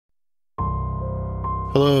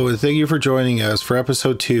Hello, and thank you for joining us for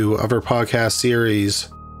episode 2 of our podcast series.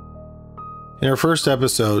 In our first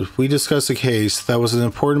episode, we discussed a case that was an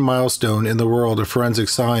important milestone in the world of forensic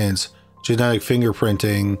science, genetic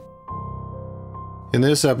fingerprinting. In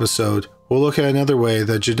this episode, we'll look at another way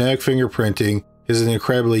that genetic fingerprinting is an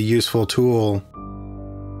incredibly useful tool.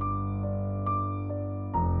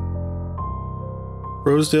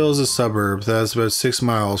 Rosedale is a suburb that is about 6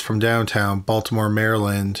 miles from downtown Baltimore,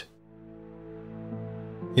 Maryland.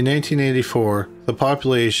 In 1984, the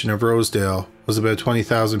population of Rosedale was about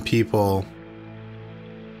 20,000 people.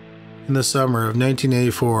 In the summer of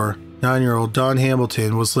 1984, 9-year-old Dawn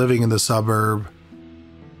Hamilton was living in the suburb.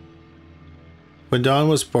 When Dawn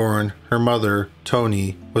was born, her mother,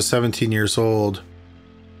 Toni, was 17 years old.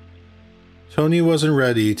 Toni wasn't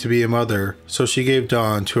ready to be a mother, so she gave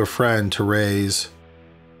Dawn to a friend to raise.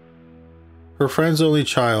 Her friend's only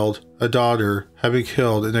child, a daughter, had been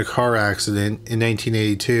killed in a car accident in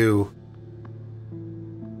 1982.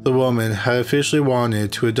 The woman had officially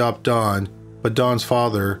wanted to adopt Dawn, but Dawn's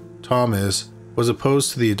father, Thomas, was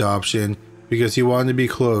opposed to the adoption because he wanted to be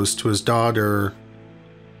close to his daughter.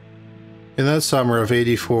 In that summer of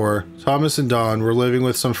 '84, Thomas and Dawn were living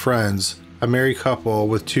with some friends, a married couple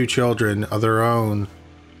with 2 children of their own.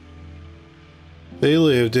 They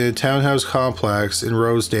lived in a townhouse complex in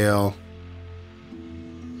Rosedale.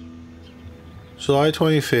 July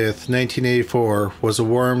 25th, 1984 was a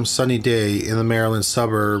warm, sunny day in the Maryland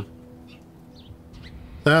suburb.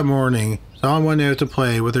 That morning, Dawn went out to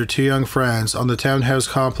play with her 2 young friends on the townhouse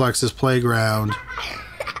complex's playground.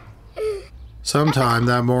 Sometime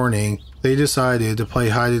that morning, they decided to play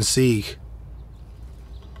hide and seek.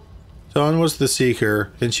 Dawn was the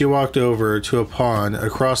seeker, and she walked over to a pond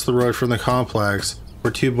across the road from the complex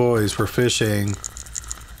where 2 boys were fishing.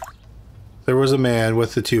 There was a man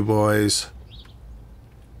with the 2 boys.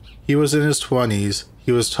 He was in his 20s,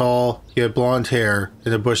 he was tall, he had blonde hair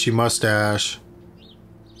and a bushy mustache.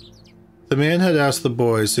 The man had asked the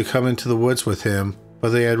boys to come into the woods with him, but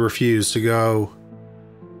they had refused to go.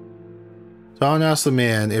 Dawn asked the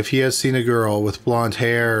man if he had seen a girl with blonde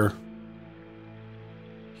hair.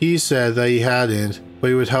 He said that he hadn't, but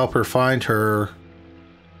he would help her find her.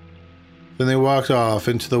 Then they walked off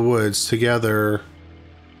into the woods together.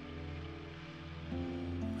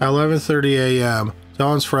 At 11:30 a.m.,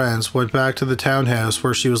 Dawn's friends went back to the townhouse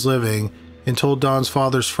where she was living and told Dawn's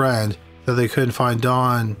father's friend that they couldn't find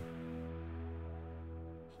Dawn.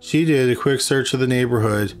 She did a quick search of the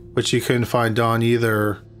neighborhood, but she couldn't find Dawn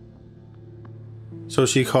either. So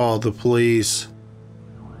she called the police.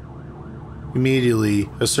 Immediately,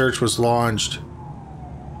 a search was launched.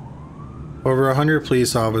 Over 100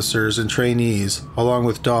 police officers and trainees, along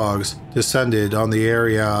with dogs, descended on the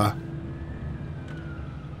area.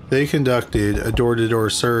 They conducted a door-to-door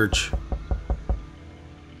search.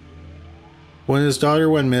 When his daughter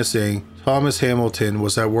went missing, Thomas Hamilton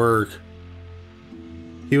was at work.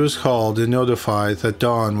 He was called and notified that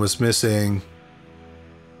Dawn was missing.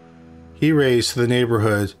 He raced to the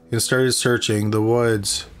neighborhood and started searching the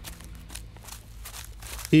woods.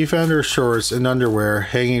 He found her shorts and underwear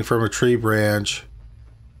hanging from a tree branch.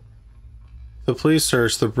 The police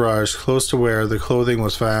searched the brush close to where the clothing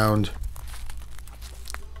was found.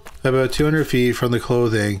 About 200 feet from the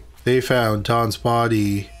clothing, they found Dawn's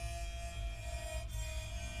body.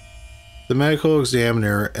 The medical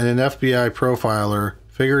examiner and an FBI profiler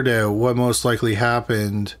figured out what most likely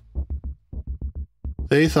happened.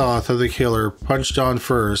 They thought that the killer punched Dawn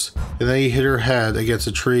first, and then he hit her head against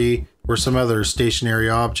a tree or some other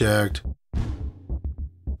stationary object.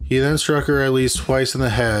 He then struck her at least twice in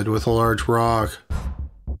the head with a large rock.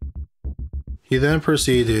 He then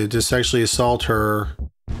proceeded to sexually assault her.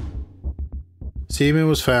 Semen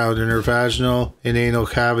was found in her vaginal and anal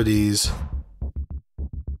cavities.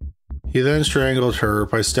 He then strangled her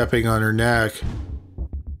by stepping on her neck.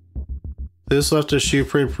 This left a shoe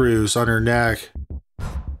print bruise on her neck.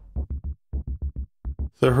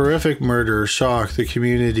 The horrific murder shocked the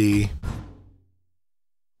community.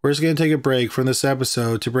 We're just going to take a break from this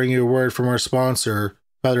episode to bring you a word from our sponsor,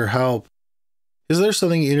 BetterHelp. Is there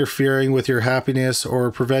something interfering with your happiness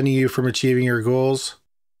or preventing you from achieving your goals?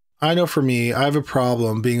 I know for me, I have a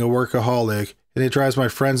problem being a workaholic, and it drives my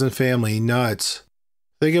friends and family nuts.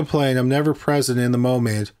 They complain I'm never present in the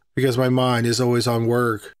moment because my mind is always on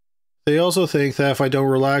work. They also think that if I don't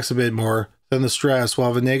relax a bit more, then the stress will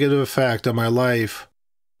have a negative effect on my life.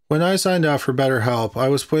 When I signed up for BetterHelp, I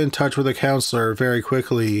was put in touch with a counselor very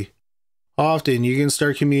quickly. Often, you can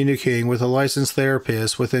start communicating with a licensed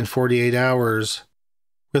therapist within 48 hours.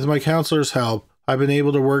 With my counselor's help, I've been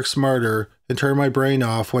able to work smarter and turn my brain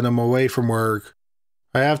off when I'm away from work.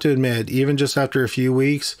 I have to admit, even just after a few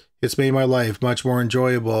weeks, it's made my life much more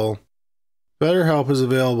enjoyable. BetterHelp is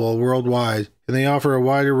available worldwide, and they offer a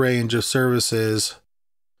wider range of services.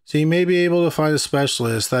 So you may be able to find a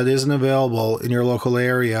specialist that isn't available in your local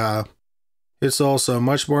area. It's also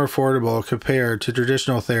much more affordable compared to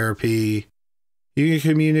traditional therapy. You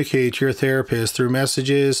can communicate to your therapist through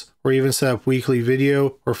messages or even set up weekly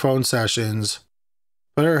video or phone sessions.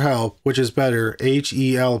 BetterHelp, which is better,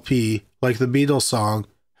 H-E-L-P, like the Beatles song,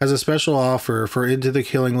 has a special offer for Into the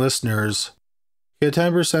Killing listeners. Get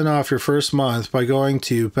 10% off your first month by going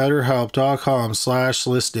to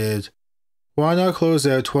betterhelp.com/listed. Why not close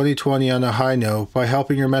out 2020 on a high note by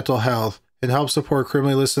helping your mental health and help support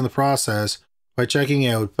criminally listed in the process by checking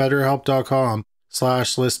out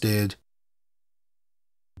betterhelp.com/listed.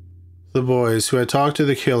 The boys who had talked to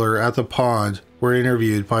the killer at the pond were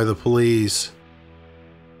interviewed by the police.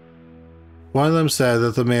 One of them said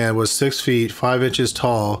that the man was 6 feet 5 inches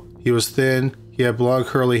tall, he was thin, he had blonde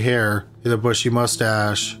curly hair, and a bushy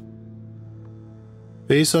mustache.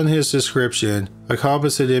 Based on his description, a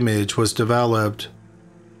composite image was developed.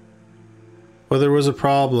 But there was a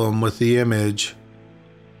problem with the image.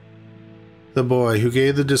 The boy who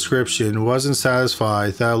gave the description wasn't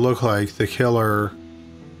satisfied that it looked like the killer.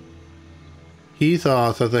 He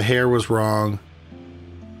thought that the hair was wrong.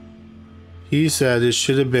 He said it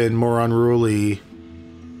should have been more unruly.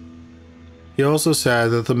 He also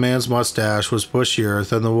said that the man's mustache was bushier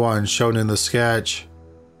than the one shown in the sketch.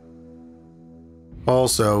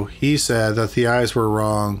 Also, he said that the eyes were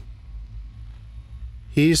wrong.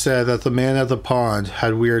 He said that the man at the pond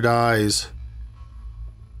had weird eyes.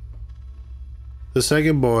 The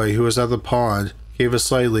second boy who was at the pond gave a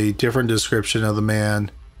slightly different description of the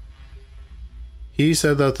man. He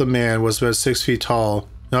said that the man was about 6 feet tall,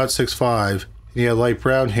 not 6'5", and he had light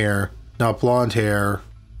brown hair, not blonde hair.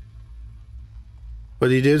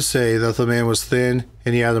 But he did say that the man was thin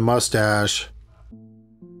and he had a mustache.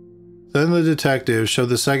 Then the detective showed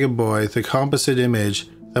the second boy the composite image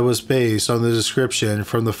that was based on the description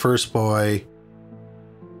from the first boy.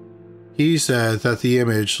 He said that the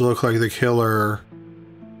image looked like the killer.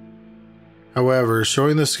 However,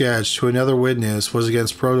 showing the sketch to another witness was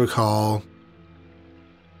against protocol.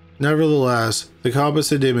 Nevertheless, the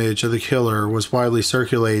composite image of the killer was widely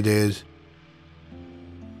circulated.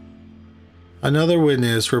 Another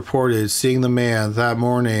witness reported seeing the man that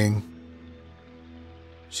morning.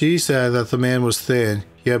 She said that the man was thin,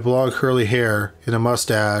 he had blonde curly hair and a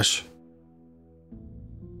mustache.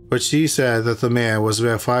 But she said that the man was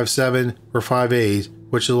about 5'7" or 5'8",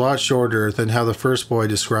 which is a lot shorter than how the first boy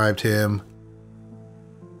described him.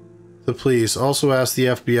 The police also asked the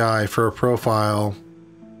FBI for a profile.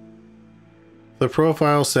 The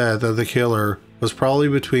profile said that the killer was probably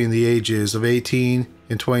between the ages of 18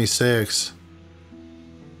 and 26.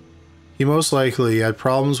 He most likely had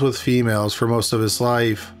problems with females for most of his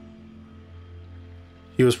life.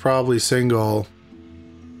 He was probably single.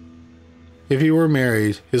 If he were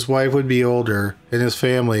married, his wife would be older and his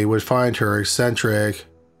family would find her eccentric.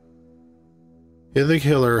 If the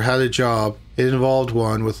killer had a job, it involved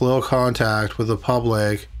one with little contact with the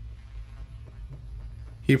public.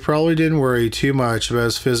 He probably didn't worry too much about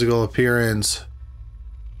his physical appearance.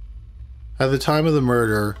 At the time of the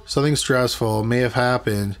murder, something stressful may have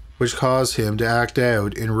happened which caused him to act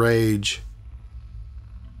out in rage.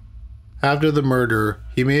 After the murder,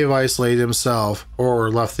 he may have isolated himself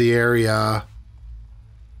or left the area.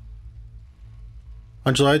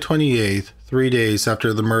 On July 28th, 3 days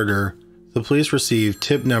after the murder, the police received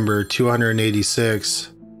tip number 286.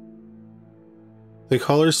 The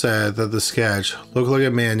caller said that the sketch looked like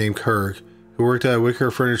a man named Kirk who worked at a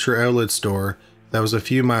wicker furniture outlet store that was a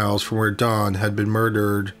few miles from where Dawn had been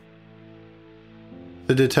murdered.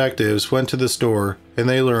 The detectives went to the store and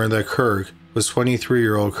they learned that Kirk was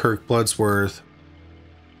 23-year-old Kirk Bloodsworth.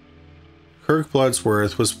 Kirk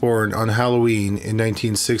Bloodsworth was born on Halloween in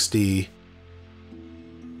 1960.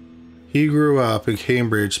 He grew up in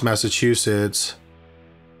Cambridge, Massachusetts.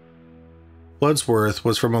 Bloodsworth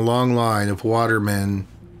was from a long line of watermen.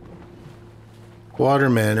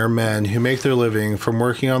 Watermen are men who make their living from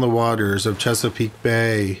working on the waters of Chesapeake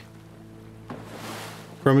Bay.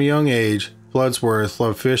 From a young age, Bloodsworth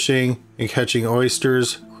loved fishing and catching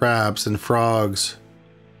oysters, crabs, and frogs.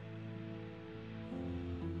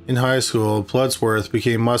 In high school, Bloodsworth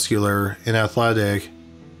became muscular and athletic.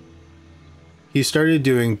 He started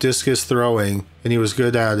doing discus throwing and he was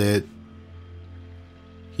good at it.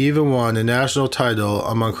 He even won a national title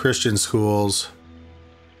among Christian schools.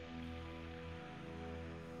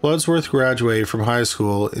 Bloodsworth graduated from high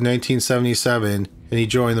school in 1977 and he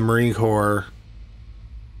joined the Marine Corps.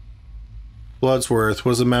 Bloodsworth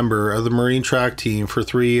was a member of the Marine track team for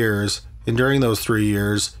 3 years, and during those 3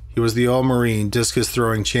 years, he was the All-Marine discus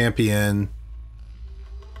throwing champion.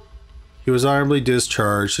 He was honorably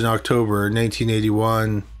discharged in October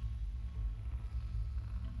 1981.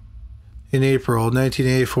 In April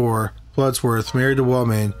 1984, Bloodsworth married a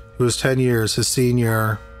woman who was 10 years his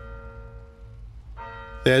senior.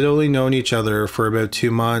 They had only known each other for about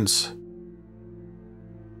 2 months.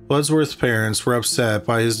 Bloodsworth's parents were upset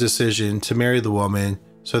by his decision to marry the woman,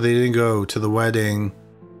 so they didn't go to the wedding.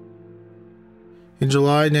 In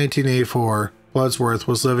July 1984, Bloodsworth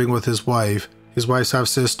was living with his wife's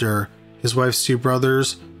half-sister, his wife's 2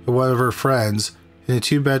 brothers, and one of her friends in a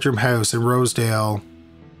 2-bedroom house in Rosedale.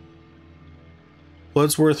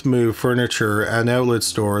 Bloodsworth moved furniture at an outlet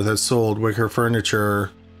store that sold wicker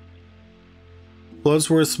furniture.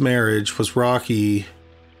 Bloodsworth's marriage was rocky.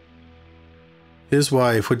 His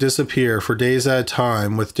wife would disappear for days at a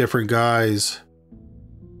time with different guys.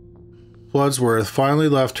 Bloodsworth finally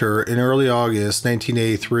left her in early August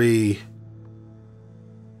 1983.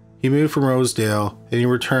 He moved from Rosedale and he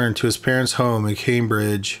returned to his parents' home in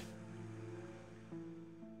Cambridge.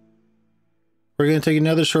 We're going to take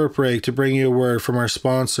another short break to bring you a word from our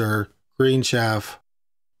sponsor, Green Chef.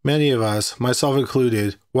 Many of us, myself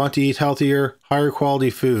included, want to eat healthier, higher quality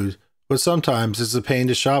food, but sometimes it's a pain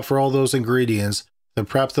to shop for all those ingredients, then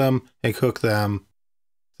prep them and cook them.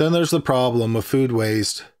 Then there's the problem of food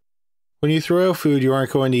waste. When you throw out food you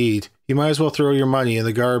aren't going to eat, you might as well throw your money in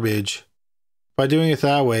the garbage. By doing it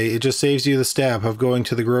that way, it just saves you the step of going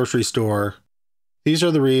to the grocery store. These are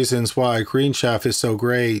the reasons why Green Chef is so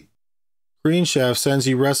great. Green Chef sends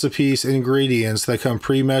you recipes and ingredients that come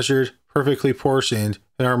pre-measured, perfectly portioned,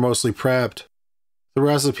 and are mostly prepped. The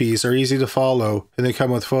recipes are easy to follow and they come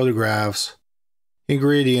with photographs.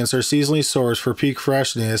 Ingredients are seasonally sourced for peak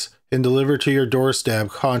freshness and delivered to your doorstep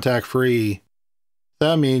contact-free.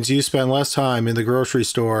 That means you spend less time in the grocery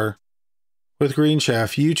store. With Green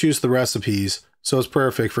Chef, you choose the recipes, so it's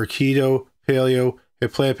perfect for keto, paleo,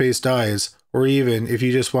 and plant-based diets, or even if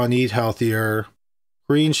you just want to eat healthier.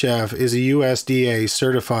 Green Chef is a USDA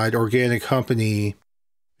certified organic company.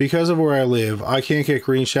 Because of where I live, I can't get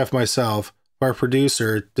Green Chef myself, but our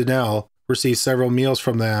producer, Danelle, received several meals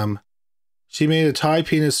from them. She made a Thai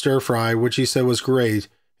peanut stir fry, which she said was great,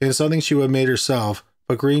 and it's something she would have made herself,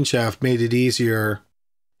 but Green Chef made it easier.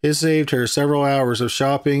 It saved her several hours of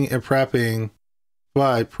shopping and prepping.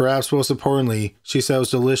 But, perhaps most importantly, she said it was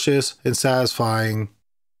delicious and satisfying.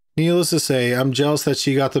 Needless to say, I'm jealous that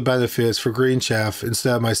she got the benefits for Green Chef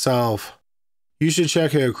instead of myself. You should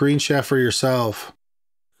check out Green Chef for yourself.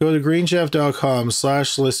 Go to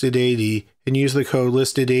greenchef.com/listed80 and use the code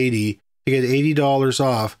listed80 to get $80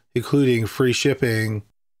 off, including free shipping.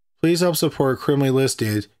 Please help support Criminally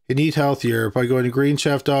Listed and eat healthier by going to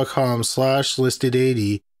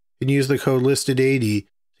greenchef.com/listed80 and use the code listed80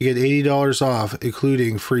 to get $80 off,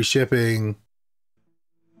 including free shipping.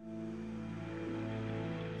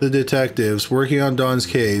 The detectives working on Don's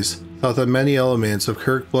case thought that many elements of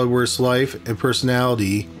Kirk Bloodworth's life and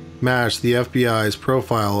personality matched the FBI's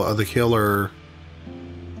profile of the killer.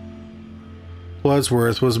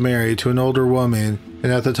 Bloodsworth was married to an older woman,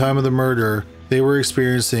 and at the time of the murder, they were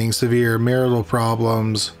experiencing severe marital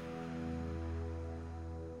problems.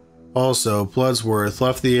 Also, Bloodsworth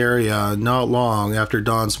left the area not long after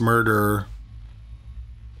Don's murder.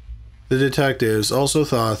 The detectives also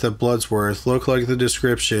thought that Bloodsworth looked like the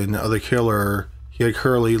description of the killer. He had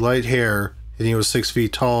curly, light hair, and he was 6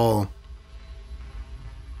 feet tall.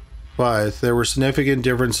 But there were significant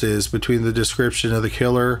differences between the description of the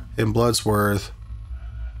killer and Bloodsworth.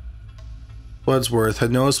 Bloodsworth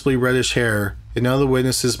had noticeably reddish hair, and none of the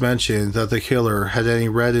witnesses mentioned that the killer had any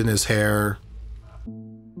red in his hair.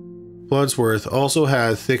 Bloodsworth also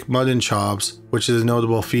had thick mutton chops, which is a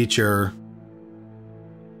notable feature.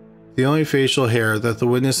 The only facial hair that the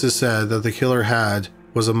witnesses said that the killer had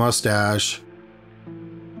was a mustache.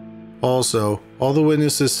 Also, all the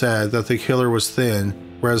witnesses said that the killer was thin,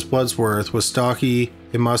 whereas Bloodsworth was stocky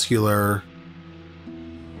and muscular.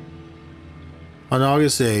 On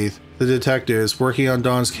August 8th, the detectives working on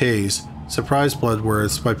Don's case surprised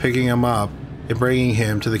Bloodsworth by picking him up and bringing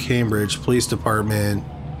him to the Cambridge Police Department.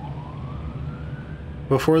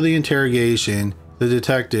 Before the interrogation, the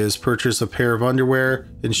detectives purchased a pair of underwear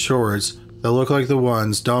and shorts that looked like the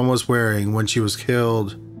ones Dawn was wearing when she was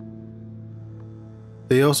killed.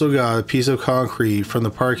 They also got a piece of concrete from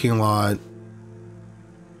the parking lot.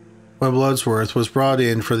 When Bloodsworth was brought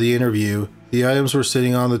in for the interview, the items were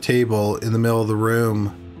sitting on the table in the middle of the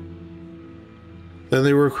room. Then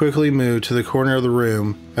they were quickly moved to the corner of the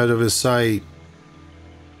room, out of his sight.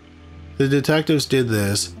 The detectives did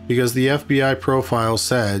this because the FBI profile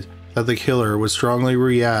said that the killer would strongly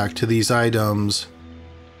react to these items.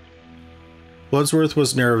 Bloodsworth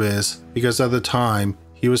was nervous because at the time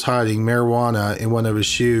he was hiding marijuana in one of his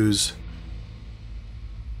shoes.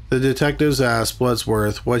 The detectives asked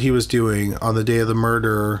Bloodsworth what he was doing on the day of the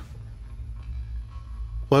murder.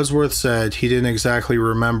 Bloodsworth said he didn't exactly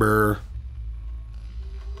remember.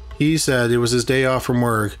 He said it was his day off from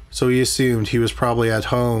work, so he assumed he was probably at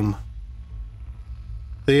home.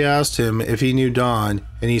 They asked him if he knew Dawn,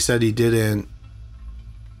 and he said he didn't.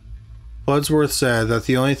 Bloodsworth said that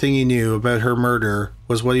the only thing he knew about her murder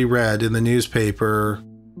was what he read in the newspaper.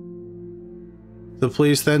 The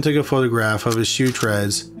police then took a photograph of his shoe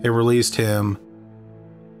treads and released him.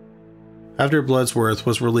 After Bloodsworth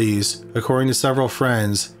was released, according to several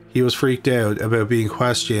friends, he was freaked out about being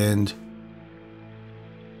questioned.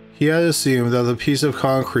 He had assumed that the piece of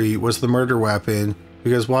concrete was the murder weapon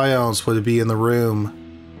because why else would it be in the room?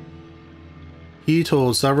 He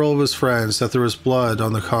told several of his friends that there was blood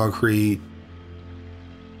on the concrete.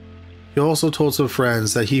 He also told some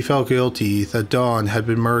friends that he felt guilty that Dawn had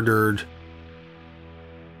been murdered.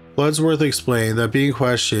 Bloodsworth explained that being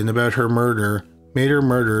questioned about her murder made her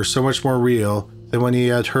murder so much more real than when he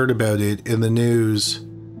had heard about it in the news.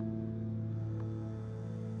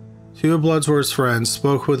 Two of Bloodsworth's friends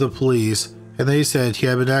spoke with the police and they said he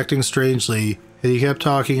had been acting strangely and he kept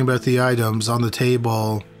talking about the items on the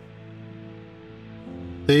table.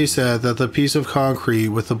 They said that the piece of concrete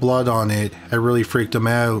with the blood on it had really freaked him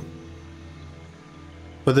out.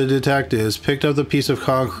 But the detectives picked up the piece of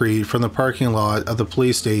concrete from the parking lot of the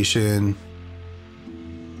police station,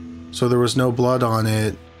 so there was no blood on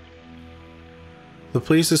it. The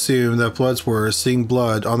police assumed that Bloodsworth seeing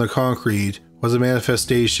blood on the concrete was a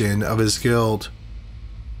manifestation of his guilt.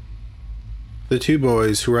 The two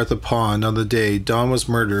boys who were at the pond on the day Dawn was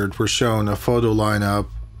murdered were shown a photo lineup.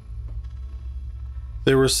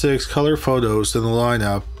 There were 6 color photos in the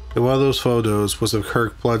lineup, and one of those photos was of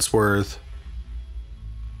Kirk Bloodsworth.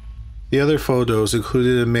 The other photos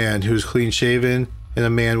included a man who was clean-shaven and a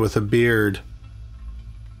man with a beard.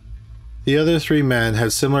 The other 3 men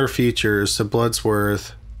had similar features to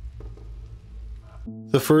Bloodsworth.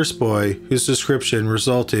 The first boy, whose description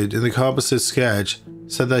resulted in the composite sketch,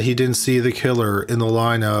 said that he didn't see the killer in the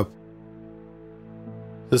lineup.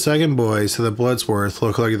 The second boy said that Bloodsworth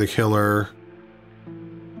looked like the killer,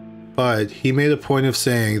 but he made a point of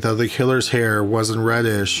saying that the killer's hair wasn't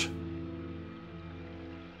reddish.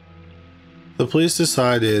 The police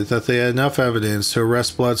decided that they had enough evidence to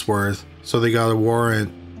arrest Bloodsworth, so they got a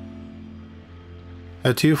warrant.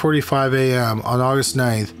 At 2:45 a.m. on August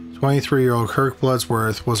 9th, 23-year-old Kirk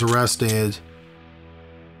Bloodsworth was arrested.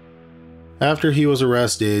 After he was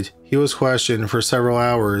arrested, he was questioned for several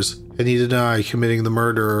hours, and he denied committing the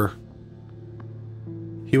murder.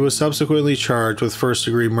 He was subsequently charged with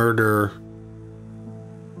first-degree murder.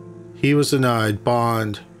 He was denied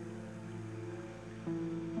bond.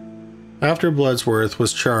 After Bloodsworth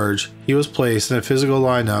was charged, he was placed in a physical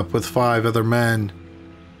lineup with 5 other men.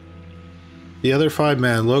 The other 5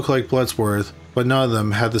 men looked like Bloodsworth, but none of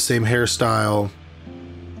them had the same hairstyle.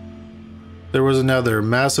 There was another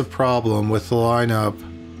massive problem with the lineup.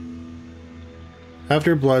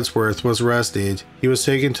 After Bloodsworth was arrested, he was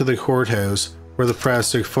taken to the courthouse where the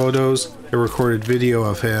press took photos and recorded video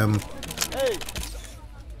of him.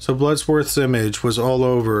 So Bloodsworth's image was all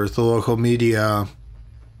over the local media.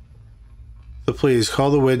 The police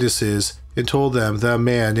called the witnesses and told them that a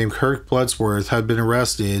man named Kirk Bloodsworth had been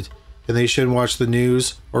arrested and they shouldn't watch the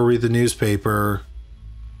news or read the newspaper.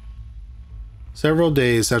 Several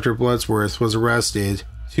days after Bloodsworth was arrested,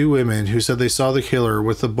 2 women who said they saw the killer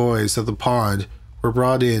with the boys at the pond were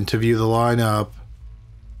brought in to view the lineup.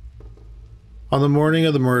 On the morning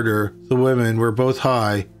of the murder, the women were both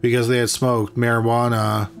high because they had smoked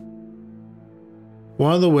marijuana.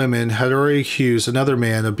 One of the women had already accused another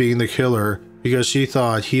man of being the killer because she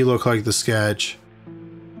thought he looked like the sketch.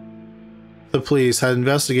 The police had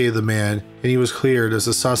investigated the man and he was cleared as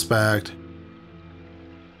a suspect.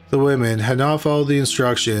 The women had not followed the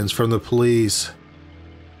instructions from the police.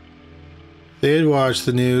 They had watched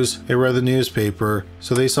the news and read the newspaper,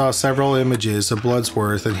 so they saw several images of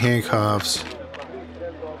Bloodsworth in handcuffs.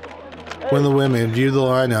 When the women viewed the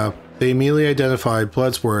lineup, they immediately identified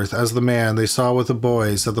Bloodsworth as the man they saw with the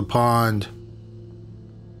boys at the pond.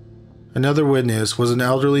 Another witness was an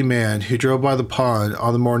elderly man who drove by the pond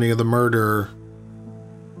on the morning of the murder.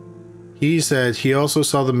 He said he also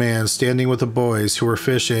saw the man standing with the boys who were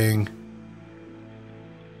fishing.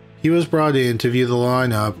 He was brought in to view the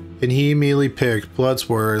lineup and he immediately picked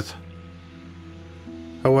Bloodsworth.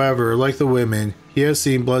 However, like the women, He had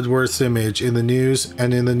seen Bloodsworth's image in the news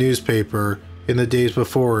and in the newspaper in the days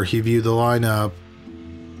before he viewed the lineup.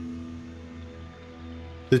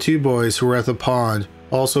 The two boys who were at the pond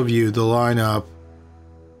also viewed the lineup.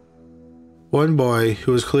 One boy,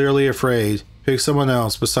 who was clearly afraid, picked someone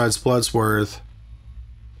else besides Bloodsworth.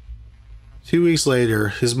 2 weeks later,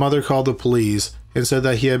 his mother called the police and said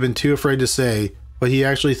that he had been too afraid to say, but he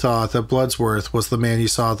actually thought that Bloodsworth was the man he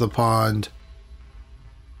saw at the pond.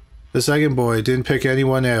 The second boy didn't pick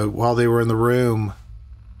anyone out while they were in the room.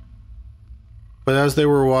 But as they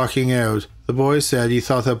were walking out, the boy said he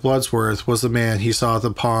thought that Bloodsworth was the man he saw at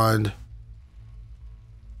the pond.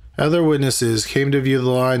 Other witnesses came to view the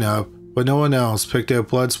lineup, but no one else picked out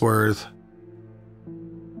Bloodsworth.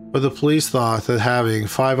 But the police thought that having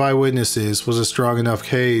 5 eyewitnesses was a strong enough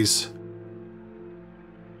case.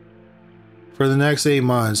 For the next 8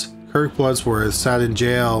 months, Kirk Bloodsworth sat in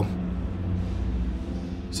jail.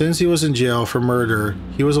 Since he was in jail for murder,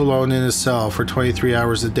 he was alone in his cell for 23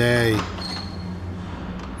 hours a day.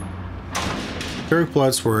 Kirk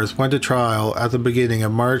Bloodsworth went to trial at the beginning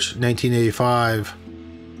of March 1985.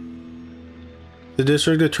 The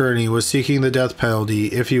district attorney was seeking the death penalty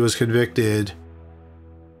if he was convicted.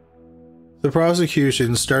 The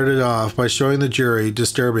prosecution started off by showing the jury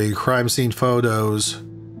disturbing crime scene photos.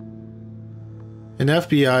 An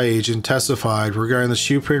FBI agent testified regarding the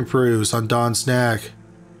shoe print bruise on Don's neck.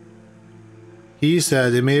 He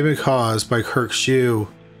said it may have been caused by Kirk's shoe.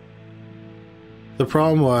 The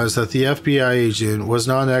problem was that the FBI agent was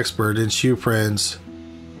not an expert in shoe prints.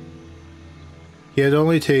 He had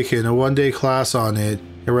only taken a 1-day class on it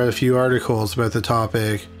and read a few articles about the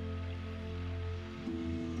topic.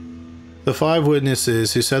 The 5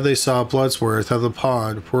 witnesses who said they saw Bloodsworth at the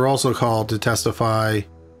pond were also called to testify.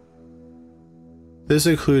 This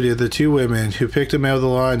included the 2 women who picked him out of the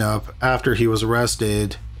lineup after he was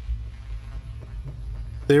arrested.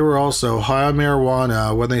 They were also high on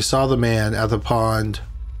marijuana when they saw the man at the pond.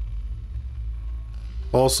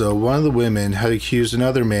 Also, one of the women had accused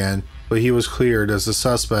another man, but he was cleared as a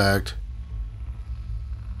suspect.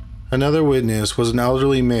 Another witness was an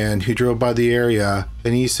elderly man who drove by the area,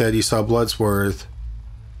 and he said he saw Bloodsworth.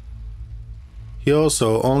 He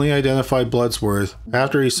also only identified Bloodsworth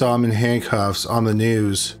after he saw him in handcuffs on the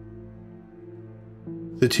news.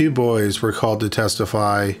 The 2 boys were called to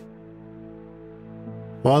testify.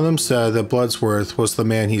 One of them said that Bloodsworth was the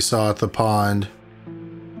man he saw at the pond.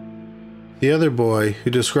 The other boy, who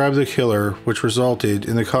described the killer, which resulted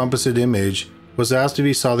in the composite image, was asked if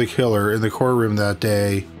he saw the killer in the courtroom that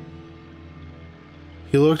day.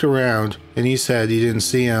 He looked around and he said he didn't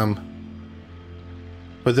see him.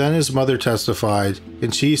 But then his mother testified,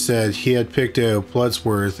 and she said he had picked out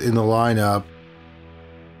Bloodsworth in the lineup.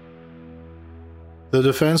 The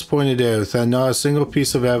defense pointed out that not a single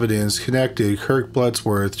piece of evidence connected Kirk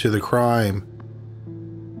Bloodsworth to the crime.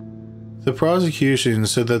 The prosecution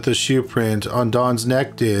said that the shoe print on Don's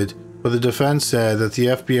neck did, but the defense said that the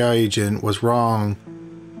FBI agent was wrong.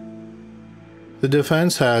 The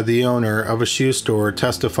defense had the owner of a shoe store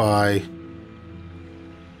testify.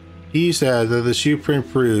 He said that the shoe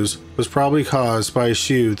print bruise was probably caused by a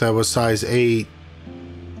shoe that was size 8.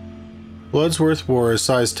 Bloodsworth wore a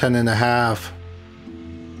size 10.5.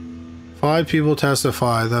 5 people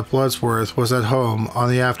testified that Bloodsworth was at home on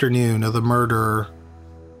the afternoon of the murder.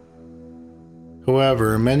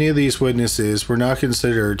 However, many of these witnesses were not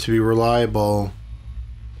considered to be reliable.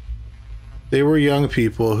 They were young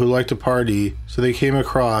people who liked to party, so they came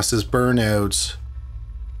across as burnouts.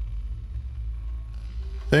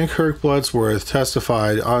 Then Kirk Bloodsworth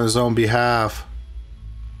testified on his own behalf.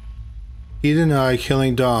 He denied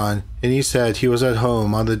killing Don, and he said he was at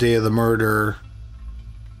home on the day of the murder.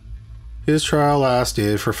 His trial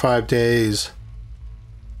lasted for 5 days.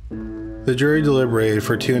 The jury deliberated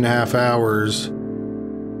for 2.5 hours.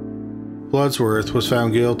 Bloodsworth was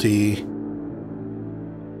found guilty.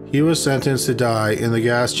 He was sentenced to die in the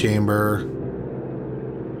gas chamber.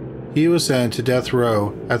 He was sent to death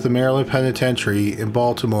row at the Maryland Penitentiary in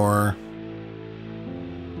Baltimore.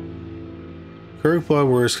 Kirk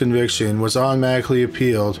Bloodsworth's conviction was automatically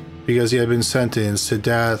appealed because he had been sentenced to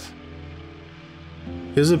death.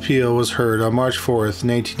 His appeal was heard on March 4th,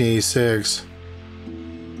 1986.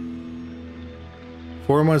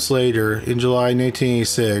 4 months later, in July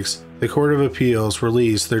 1986, the Court of Appeals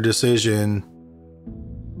released their decision.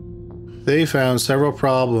 They found several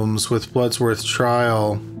problems with Bloodsworth's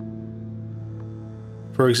trial.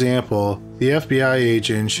 For example, the FBI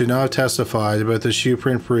agent should not have testified about the shoe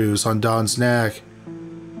print bruise on Don's neck.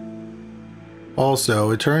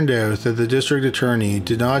 Also, it turned out that the district attorney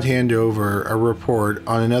did not hand over a report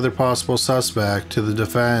on another possible suspect to the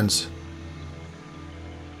defense.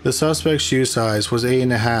 The suspect's shoe size was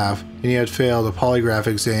 8.5, and he had failed a polygraph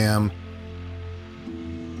exam.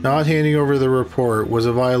 Not handing over the report was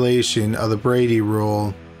a violation of the Brady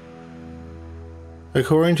Rule.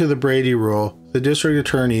 According to the Brady Rule, the district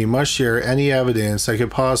attorney must share any evidence that could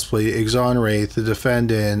possibly exonerate the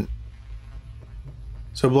defendant.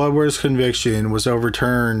 So Bloodworth's conviction was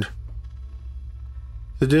overturned.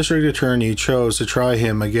 The district attorney chose to try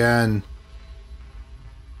him again.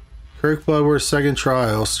 Kirk Bloodworth's second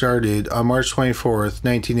trial started on March 24,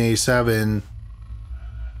 1987.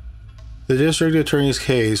 The district attorney's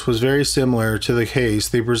case was very similar to the case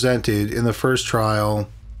they presented in the first trial.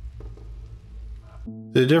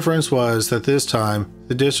 The difference was that this time,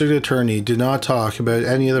 the district attorney did not talk about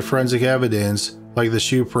any of the forensic evidence, like the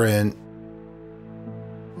shoe print.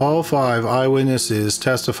 All 5 eyewitnesses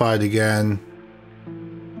testified again.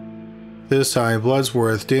 This time,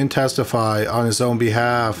 Bloodsworth didn't testify on his own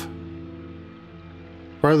behalf.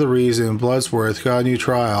 Part of the reason Bloodsworth got a new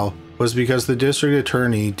trial was because the district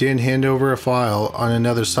attorney didn't hand over a file on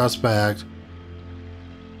another suspect.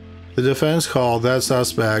 The defense called that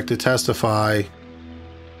suspect to testify.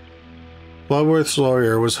 Bloodworth's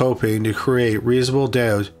lawyer was hoping to create reasonable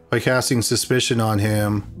doubt by casting suspicion on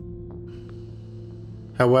him.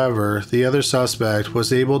 However, the other suspect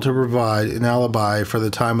was able to provide an alibi for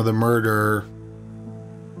the time of the murder.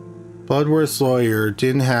 Bloodworth's lawyer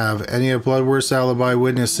didn't have any of Bloodworth's alibi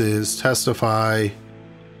witnesses testify.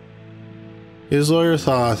 His lawyer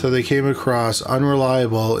thought that they came across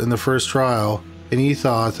unreliable in the first trial, and he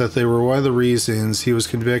thought that they were one of the reasons he was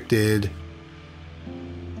convicted.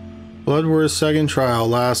 Bloodworth's second trial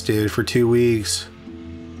lasted for 2 weeks.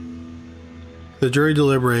 The jury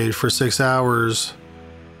deliberated for 6 hours.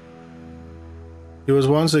 He was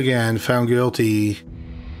once again found guilty.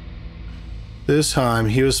 This time,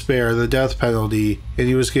 he was spared the death penalty and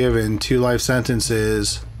he was given 2 life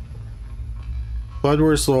sentences.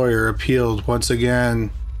 Bloodworth's lawyer appealed once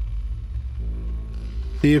again.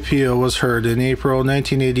 The appeal was heard in April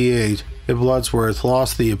 1988 and Bloodsworth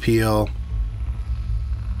lost the appeal.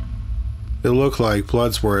 It looked like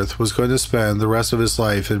Bloodsworth was going to spend the rest of his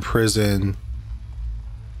life in prison.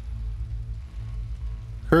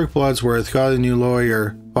 Kirk Bloodsworth got a new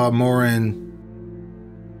lawyer, Bob Moran.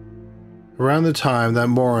 Around the time that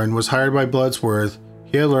Moran was hired by Bloodsworth,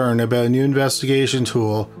 he had learned about a new investigation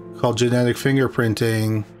tool called genetic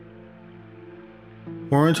fingerprinting.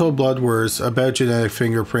 Moran told Bloodworth about genetic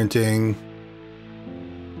fingerprinting.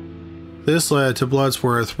 This led to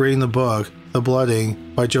Bloodsworth reading the book The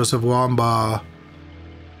Blooding by Joseph Wambaugh.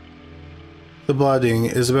 The Blooding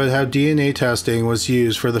is about how DNA testing was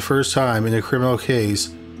used for the first time in a criminal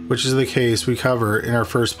case, which is the case we cover in our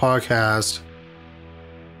first podcast.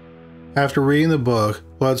 After reading the book,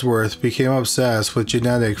 Bloodsworth became obsessed with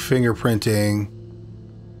genetic fingerprinting.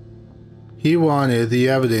 He wanted the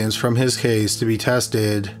evidence from his case to be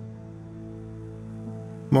tested.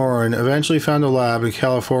 Moran eventually found a lab in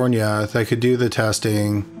California that could do the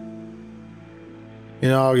testing.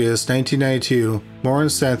 In August 1992, Moran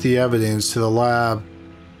sent the evidence to the lab.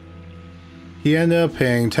 He ended up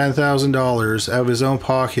paying $10,000 out of his own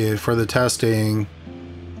pocket for the testing.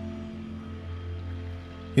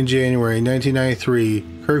 In January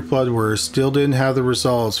 1993, Kirk Bloodworth still didn't have the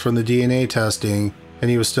results from the DNA testing, and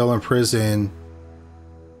he was still in prison.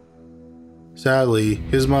 Sadly,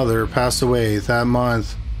 his mother passed away that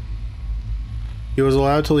month. He was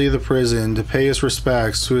allowed to leave the prison to pay his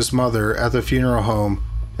respects to his mother at the funeral home,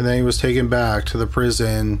 and then he was taken back to the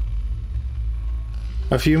prison.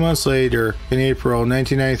 A few months later, in April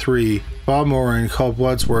 1993, Bob Moran called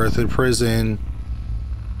Bloodsworth in prison.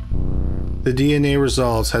 The DNA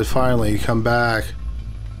results had finally come back.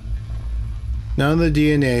 None of the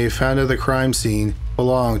DNA found at the crime scene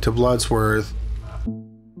belonged to Bloodsworth.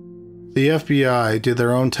 The FBI did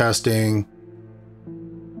their own testing.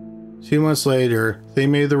 2 months later, they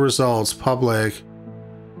made the results public.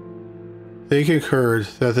 They concurred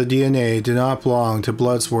that the DNA did not belong to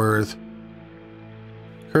Bloodsworth.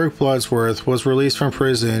 Kirk Bloodsworth was released from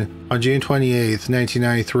prison on June 28,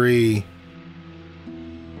 1993.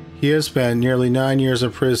 He had spent nearly 9 years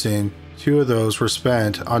in prison. 2 of those were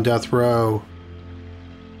spent on death row.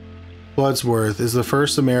 Bloodsworth is the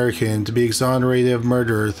first American to be exonerated of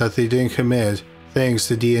murder that they didn't commit, thanks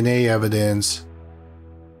to DNA evidence.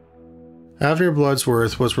 After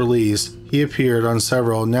Bloodsworth was released, he appeared on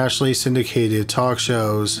several nationally syndicated talk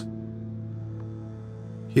shows.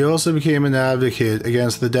 He also became an advocate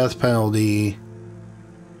against the death penalty.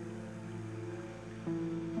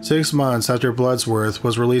 6 months after Bloodsworth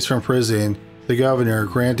was released from prison, the governor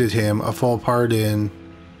granted him a full pardon.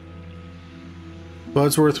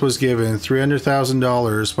 Bloodsworth was given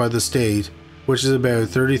 $300,000 by the state, which is about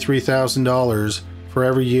 $33,000 for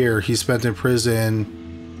every year he spent in prison.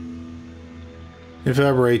 In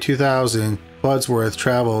February 2000, Bloodsworth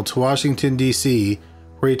traveled to Washington, D.C.,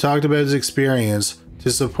 where he talked about his experience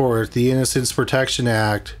to support the Innocence Protection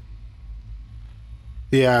Act.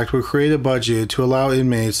 The act would create a budget to allow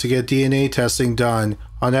inmates to get DNA testing done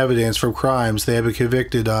on evidence from crimes they had been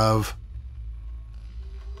convicted of.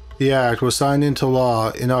 The act was signed into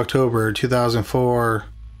law in October 2004.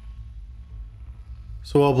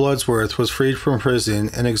 So while Bloodsworth was freed from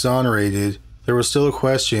prison and exonerated, there was still a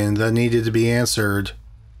question that needed to be answered.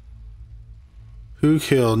 Who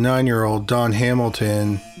killed 9-year-old Don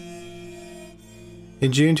Hamilton?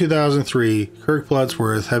 In June 2003, Kirk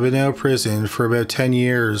Bloodsworth had been out of prison for about 10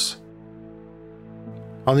 years.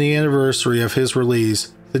 On the anniversary of his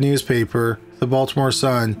release, the newspaper, the Baltimore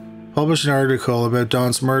Sun, published an article about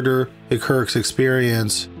Don's murder and Kirk's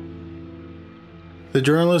experience. The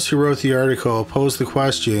journalist who wrote the article posed the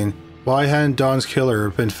question, why hadn't Don's killer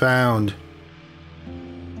been found?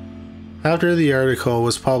 After the article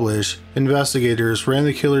was published, investigators ran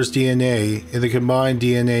the killer's DNA in the combined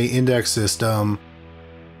DNA index system.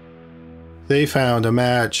 They found a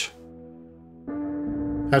match.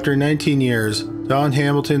 After 19 years, Don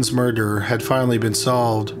Hamilton's murder had finally been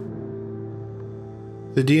solved.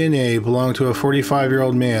 The DNA belonged to a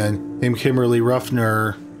 45-year-old man named Kimberly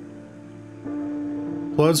Ruffner.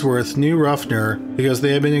 Bloodsworth knew Ruffner because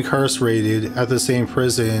they had been incarcerated at the same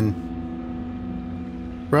prison.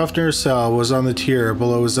 Ruffner's cell was on the tier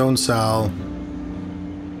below his own cell.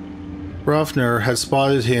 Ruffner had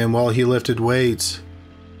spotted him while he lifted weights.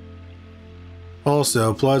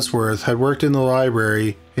 Also, Bloodsworth had worked in the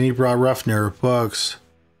library and he brought Ruffner books.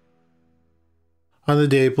 On the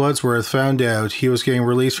day Bloodsworth found out he was getting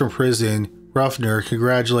released from prison, Ruffner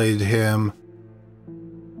congratulated him.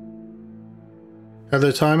 At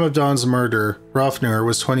the time of Don's murder, Ruffner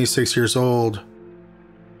was 26 years old.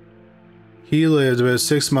 He lived about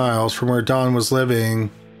 6 miles from where Don was living.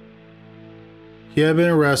 He had been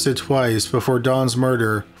arrested twice before Don's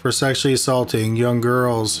murder for sexually assaulting young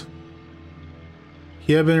girls.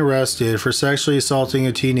 He had been arrested for sexually assaulting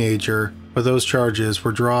a teenager, but those charges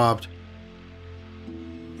were dropped.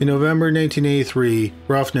 In November 1983,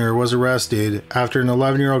 Ruffner was arrested after an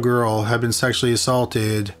 11-year-old girl had been sexually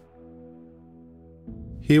assaulted.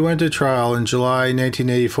 He went to trial in July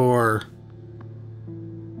 1984.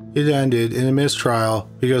 It ended in a mistrial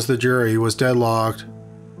because the jury was deadlocked.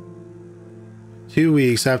 2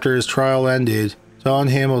 weeks after his trial ended, Don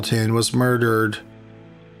Hamilton was murdered.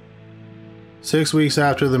 6 weeks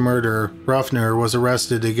after the murder, Ruffner was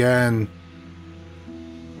arrested again.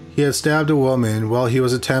 He had stabbed a woman while he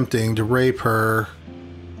was attempting to rape her.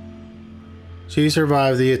 She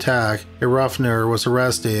survived the attack and Ruffner was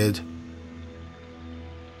arrested.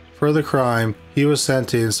 For the crime, he was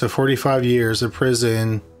sentenced to 45 years in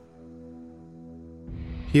prison.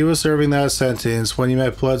 He was serving that sentence when he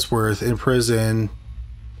met Bloodsworth in prison.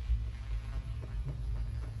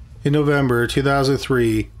 In November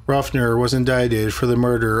 2003, Ruffner was indicted for the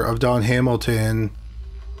murder of Don Hamilton.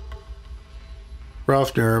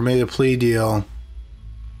 Ruffner made a plea deal.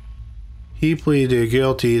 He pleaded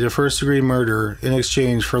guilty to first-degree murder in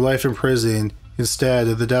exchange for life in prison instead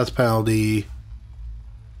of the death penalty.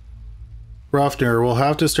 Ruffner will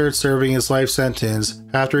have to start serving his life sentence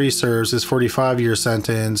after he serves his 45-year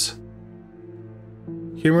sentence.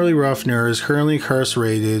 Kimberly Ruffner is currently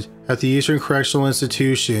incarcerated at the Eastern Correctional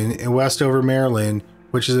Institution in Westover, Maryland,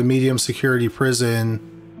 which is a medium-security prison.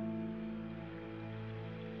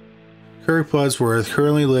 Kirk Bloodsworth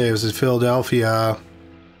currently lives in Philadelphia.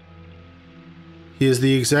 He is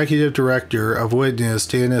the executive director of Witness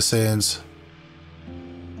to Innocence.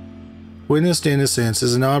 Witness to Innocence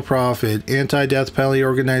is a non-profit anti-death penalty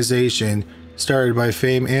organization started by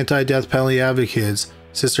famed anti-death penalty advocates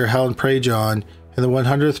Sister Helen Prejean and the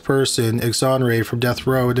 100th person exonerated from death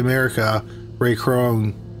row in America, Ray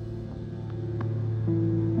Crone.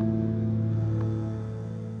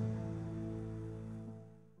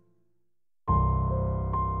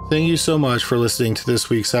 Thank you so much for listening to this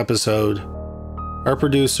week's episode. Our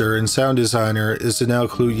producer and sound designer is Danelle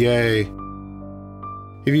Cloutier.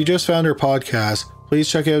 If you just found our podcast, please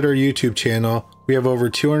check out our YouTube channel. We have over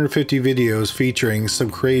 250 videos featuring some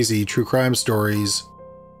crazy true crime stories.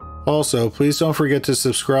 Also, please don't forget to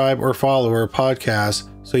subscribe or follow our podcast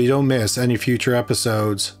so you don't miss any future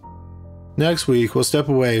episodes. Next week, we'll step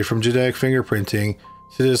away from genetic fingerprinting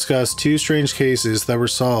to discuss 2 strange cases that were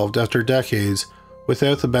solved after decades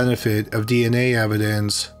without the benefit of DNA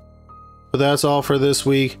evidence. But that's all for this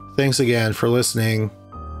week. Thanks again for listening.